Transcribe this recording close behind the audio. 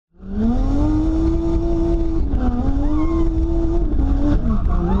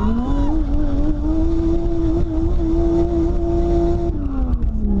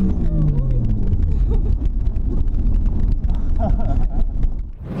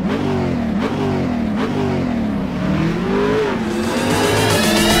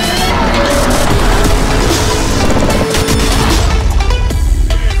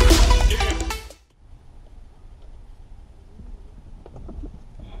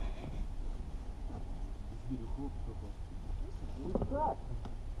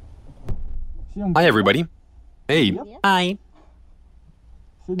Hi everybody. Hey. Hi.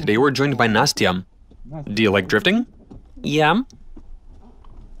 Today we're joined by Nastya. Do you like drifting? Yeah.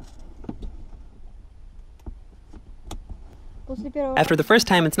 After the first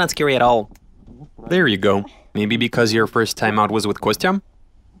time, it's not scary at all. There you go. Maybe because your first time out was with Kostya?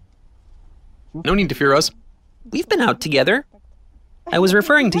 No need to fear us. We've been out together. I was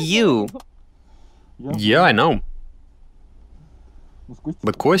referring to you. Yeah, I know.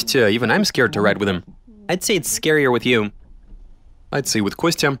 But Kostya, even I'm scared to ride with him. I'd say it's scarier with you. I'd say with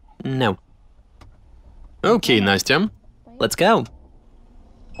Kostya. No. Okay, Nastya. Let's go.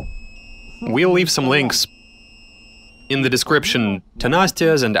 We'll leave some links in the description to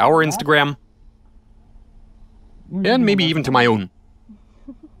Nastya's and our Instagram. And maybe even to my own.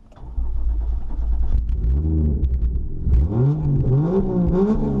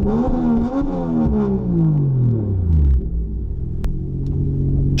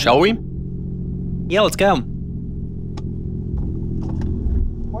 Shall we? Yeah, let's go.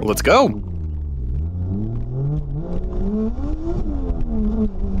 Let's go.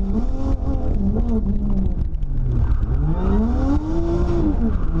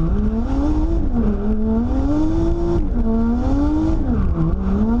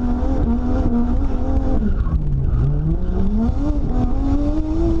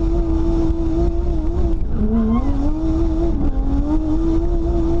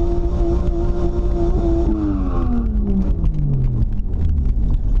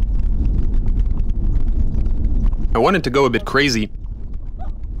 I wanted to go a bit crazy.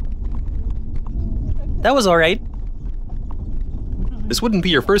 That was alright. This wouldn't be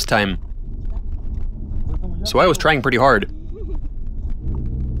your first time. So I was trying pretty hard.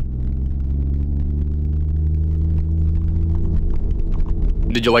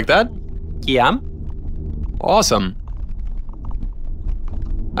 Did you like that? Yeah. Awesome.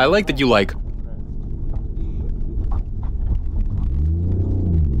 I like that you like.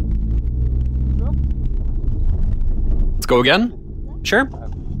 Let's go again? Sure.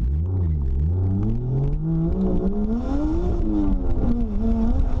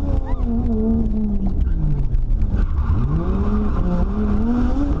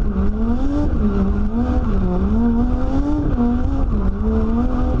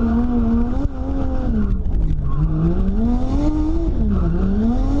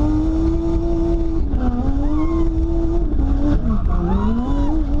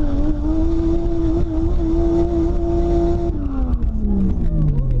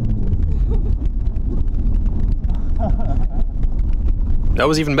 That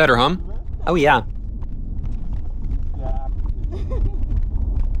was even better, huh? Oh, yeah.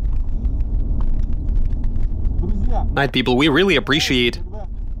 Night, people, we really appreciate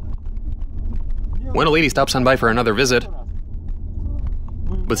when a lady stops on by for another visit,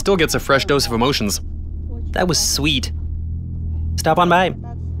 but still gets a fresh dose of emotions. That was sweet. Stop on by.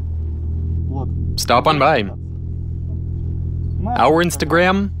 Stop on by. Our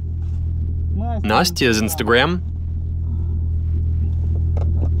Instagram, Nastya's Instagram,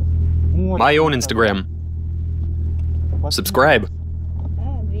 my own Instagram. Subscribe.